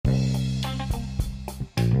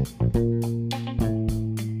Hello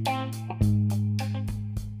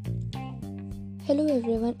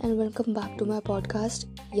everyone and welcome back to my podcast.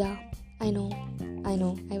 Yeah, I know, I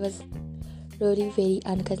was really very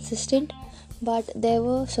inconsistent, but there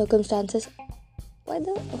were circumstances. Why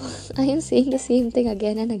the I am saying the same thing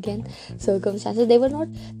again and again. Circumstances, they were not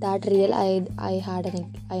that real. I had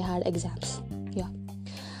exams. Yeah,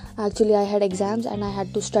 actually I had exams and I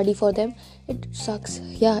had to study for them. It sucks.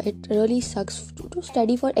 Yeah, it really sucks to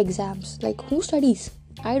study for exams. Like, who studies?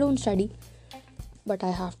 I don't study, but I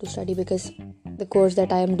have to study because the course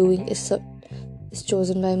that I am doing is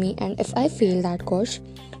chosen by me, and if I fail that course,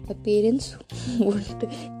 my parents would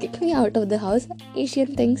kick me out of the house.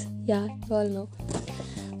 Asian things, yeah, you all know.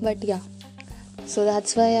 But yeah, so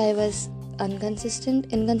that's why I was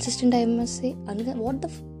inconsistent, I must say.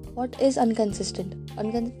 What is inconsistent?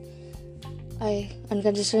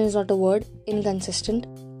 Inconsistent is not a word. Inconsistent.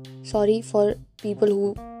 Sorry for people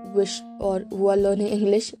who wish or who are learning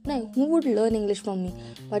English. No, who would learn English from me?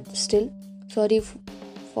 But still, sorry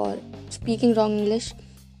for speaking wrong English.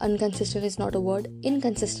 Inconsistent is not a word.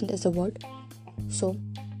 Inconsistent is a word. So,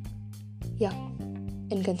 yeah,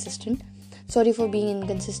 inconsistent. Sorry for being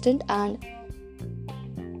inconsistent and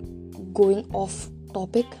going off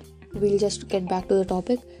topic. We'll just get back to the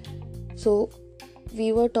topic. So,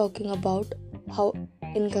 we were talking about how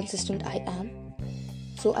inconsistent I am.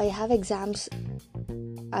 So, I had exams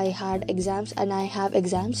and I have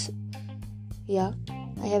exams. Yeah,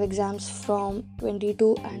 I have exams from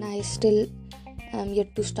 22 and I still am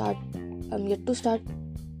yet to start.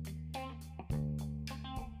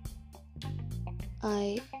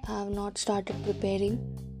 I have not started preparing.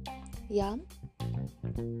 Yeah,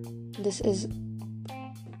 this is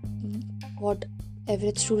what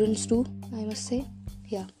average students do, I must say.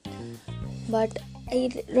 Yeah, but I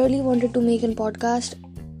really wanted to make a podcast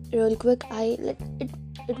real quick.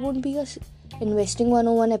 It won't be a investing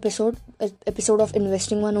 101 episode of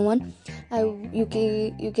investing 101. You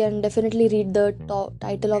can definitely read the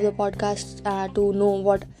title of the podcast to know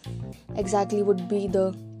what exactly would be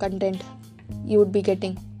the content you would be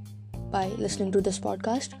getting by listening to this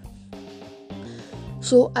podcast.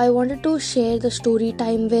 So I wanted to share the story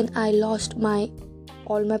time when I lost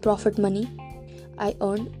all my profit money I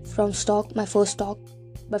earned from my first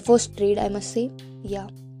trade, I must say. Yeah,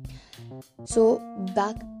 so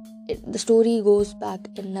the story goes back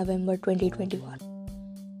in November 2021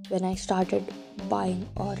 when I started buying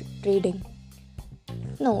or trading.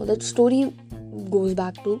 No, the story goes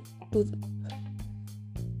back to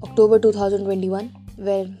October 2021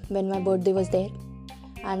 when my birthday was there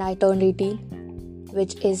and I turned 18,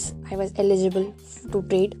 which is I was eligible to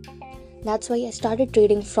trade. That's why I started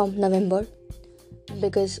trading from November,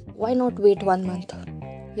 because why not wait 1 month?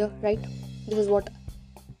 Yeah, right? This is what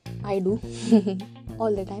I do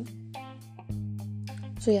all the time.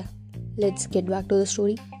 So yeah, let's get back to the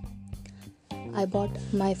story. I bought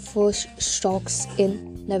my first stocks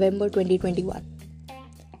in November 2021.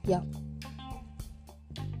 Yeah,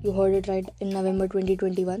 you heard it right. In November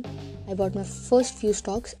 2021, I bought my first few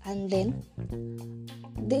stocks, and then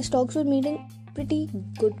the stocks were making pretty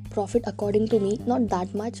good profit according to me. Not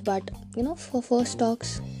that much, but for first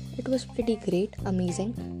stocks, it was pretty great,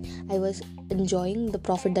 amazing. I was enjoying the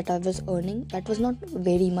profit that I was earning. That was not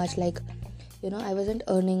very much, like, I wasn't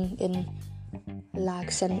earning in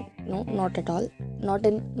lakhs, and no, not at all. Not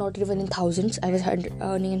even in thousands. I was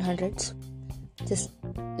earning in hundreds. Just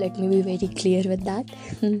let me be very clear with that.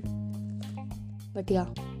 But yeah,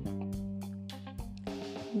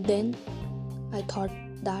 then I thought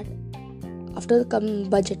that after the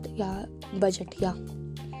budget,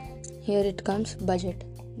 here it comes, budget.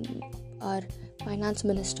 Our finance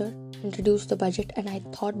minister introduced the budget, and I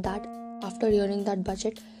thought that after hearing that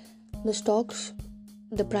budget,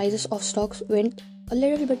 the prices of stocks went a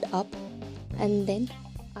little bit up, and then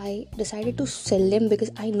I decided to sell them because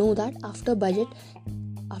I know that after budget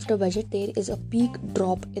there is a peak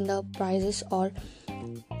drop in the prices or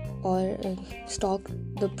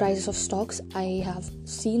the prices of stocks. I have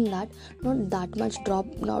seen that not that much drop.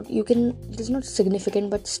 It's not significant,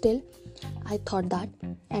 but still I thought that,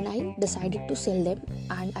 and I decided to sell them.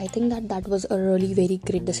 And I think that was a really very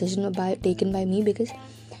great decision taken by me, because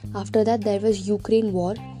after that there was Ukraine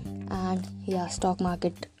war, and yeah, stock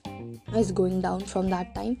market is going down from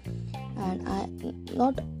that time. And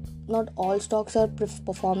not all stocks are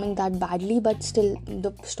performing that badly, but still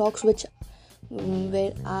the stocks which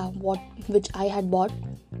I had bought,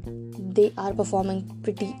 they are performing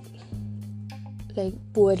pretty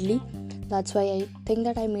poorly. That's why I think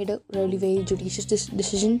that I made a really very judicious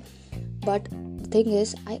decision. But the thing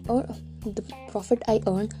is, the profit I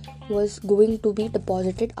earned was going to be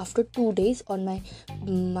deposited after 2 days on my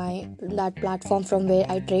that platform from where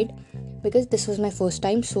I trade, because this was my first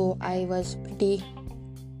time. So I was pretty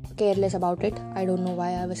careless about it. I don't know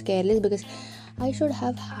why I was careless, because I should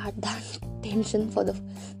have had that tension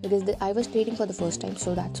because I was trading for the first time,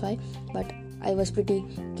 so that's why. But I was pretty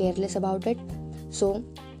careless about it. So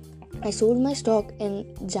I sold my stock in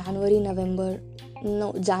January,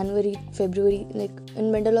 February, like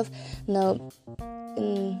in middle of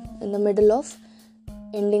in the middle of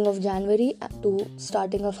ending of January to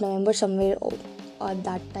starting of November, somewhere at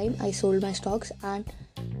that time I sold my stocks. And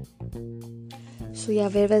so yeah,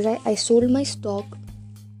 where was I? I sold my stock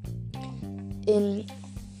in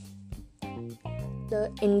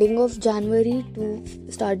the ending of January to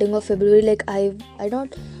starting of February. Like I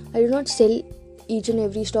do not sell each and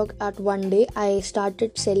every stock at one day. I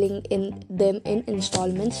started selling them in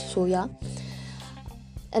installments. So yeah,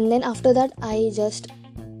 and then after that I just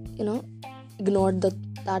ignored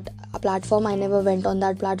that platform. I never went on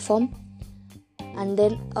that platform. And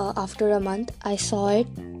then after a month I saw it.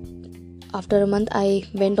 After a month I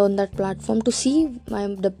went on that platform to see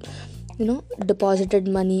my deposited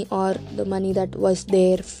money, or the money that was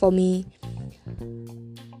there for me.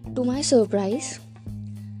 To my surprise,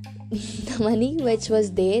 the money which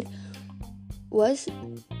was there was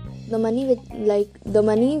the money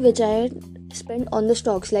which I had spent on the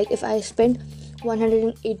stocks. Like if I spent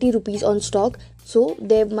 180 rupees on stock, so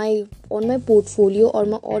on my portfolio or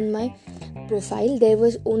on my profile there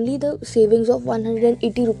was only the savings of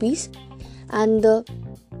 180 rupees, and the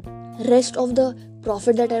rest of the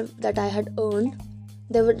profit that I had earned,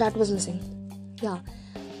 that was missing. Yeah.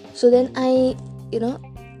 So then I,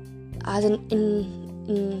 as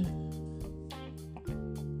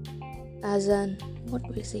an what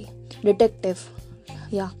do we say, detective.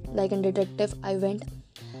 Yeah, like a detective, I went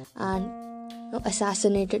and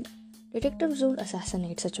assassinated. Detectives don't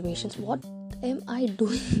assassinate situations. What am I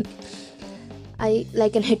doing?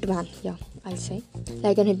 Like a hitman. Yeah, I'll say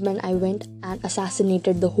like a hitman. I went and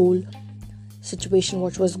assassinated the whole situation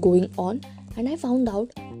what was going on, and I found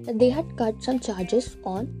out that they had cut some charges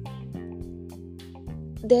on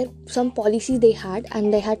some policies they had,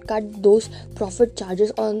 and they had cut those profit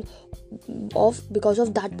charges off because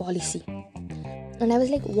of that policy. And I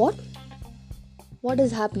was like, what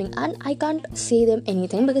is happening? And I can't say them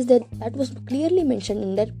anything, because that was clearly mentioned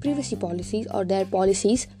in their privacy policies, or the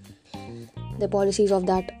policies of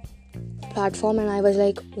that platform. And I was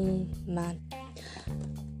like, oh man.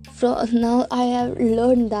 So now I have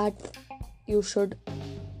learned that you should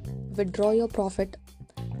withdraw your profit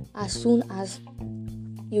as soon as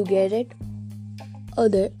you get it.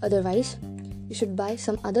 Otherwise, you should buy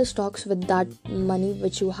some other stocks with that money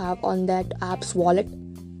which you have on that app's wallet,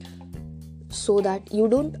 so that you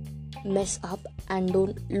don't mess up and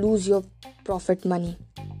don't lose your profit money.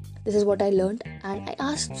 This is what I learned, and I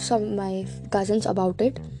asked some of my cousins about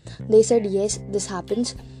it. They said yes, this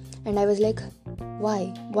happens. And I was like,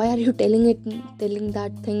 why are you telling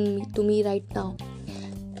that thing to me right now?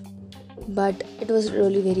 But it was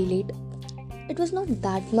really very late. It was not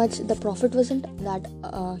that much. The profit wasn't that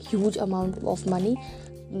huge amount of money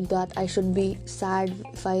that I should be sad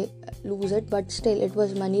if I lose it, but still it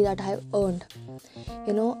was money that I have earned,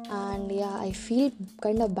 and yeah, I feel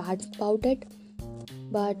kind of bad about it.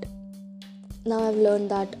 But now I've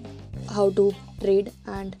learned that how to trade,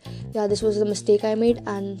 and yeah, this was the mistake I made,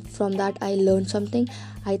 and from that I learned something.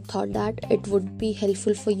 I thought that it would be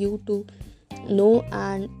helpful for you to know.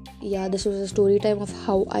 And yeah, this was a story time of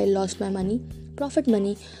how I lost my profit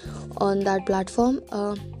money on that platform.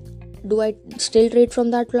 Do I still trade from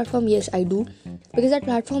that platform? Yes, I do, because that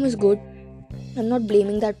platform is good. I'm not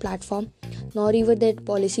blaming that platform, nor even their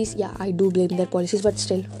policies. Yeah, I do blame their policies, but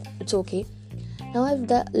still, it's okay. Now I've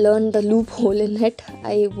learned the loophole in it.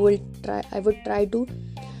 I would try to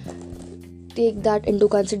take that into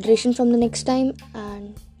consideration from the next time.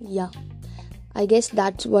 And yeah, I guess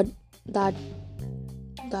that was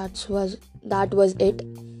it.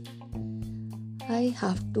 I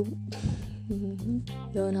have to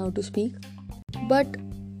learn how to speak, but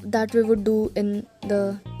that we would do in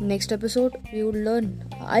the next episode. I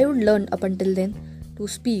would learn up until then to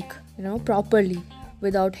speak, properly,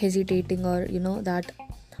 without hesitating, or that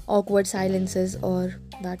awkward silences or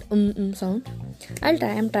that sound.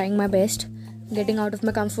 I'm trying my best, getting out of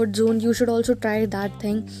my comfort zone. You should also try that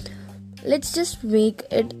thing. Let's just make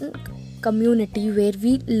it a community where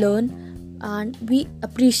we learn and we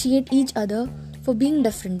appreciate each other for being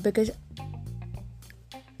different, because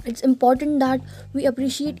it's important that we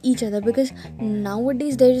appreciate each other, because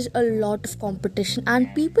nowadays there is a lot of competition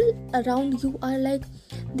and people around you are like,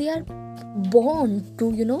 they are born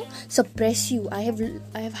to suppress you. I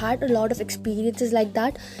have had a lot of experiences like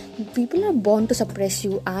that. People are born to suppress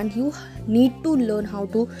you, and you need to learn how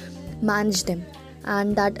to manage them,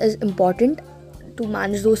 and that is important, to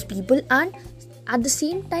manage those people. And at the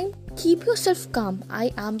same time, keep yourself calm.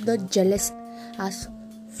 I am the jealous as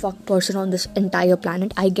fuck person on this entire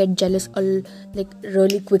planet. I get jealous like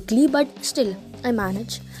really quickly, but still I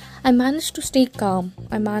manage to stay calm.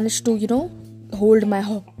 I manage to hold my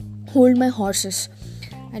hold my horses.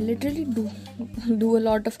 I literally do a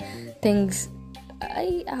lot of things.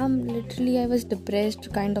 I was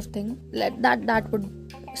depressed kind of thing. That would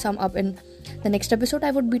sum up in the next episode.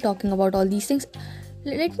 I would be talking about all these things.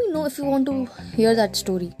 Let me know if you want to hear that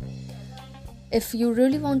story. If you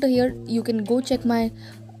really want to hear, you can go check my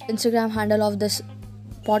Instagram handle of this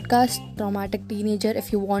podcast, Traumatic Teenager.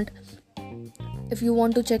 If you want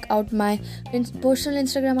to check out my personal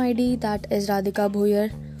Instagram ID, that is Radhika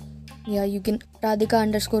Bhoyer. Yeah, you can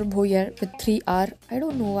Radhika_Bhoyer with 3R. I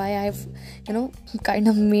don't know why I've kind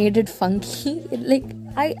of made it funky. Like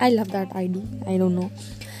I love that ID. I don't know.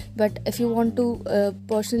 But if you want to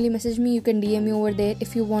personally message me, you can DM me over there.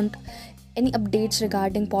 If you want any updates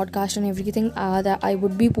regarding podcast and everything, that I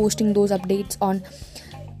would be posting those updates on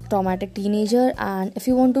Traumatic Teenager. And if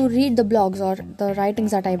you want to read the blogs or the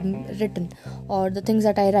writings that I've written, or the things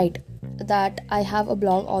that I write, that I have a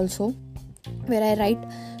blog also where I write,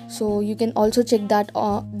 so you can also check that.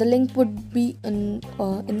 The link would be in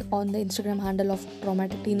on the Instagram handle of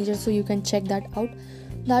Traumatic Teenager, so you can check that out.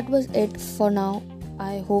 That was it for now.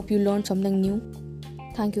 I hope you learned something new.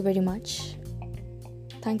 Thank you very much.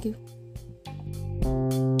 Thank you.